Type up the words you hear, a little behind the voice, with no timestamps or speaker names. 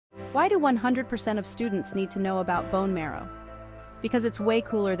Why do 100% of students need to know about bone marrow? Because it's way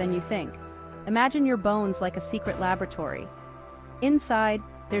cooler than you think. Imagine your bones like a secret laboratory. Inside,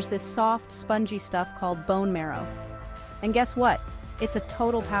 there's this soft, spongy stuff called bone marrow. And guess what? It's a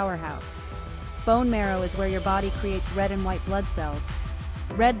total powerhouse. Bone marrow is where your body creates red and white blood cells.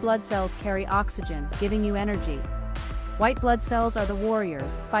 Red blood cells carry oxygen, giving you energy. White blood cells are the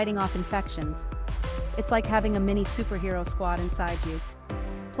warriors, fighting off infections. It's like having a mini superhero squad inside you.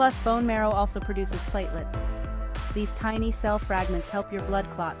 Plus, bone marrow also produces platelets. These tiny cell fragments help your blood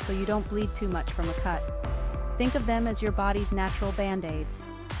clot so you don't bleed too much from a cut. Think of them as your body's natural band-aids.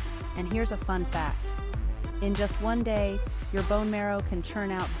 And here's a fun fact. In just one day, your bone marrow can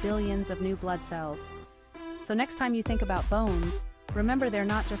churn out billions of new blood cells. So next time you think about bones, remember they're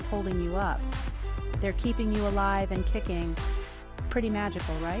not just holding you up. They're keeping you alive and kicking. Pretty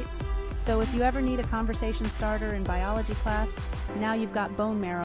magical, right? So if you ever need a conversation starter in biology class, now you've got bone marrow.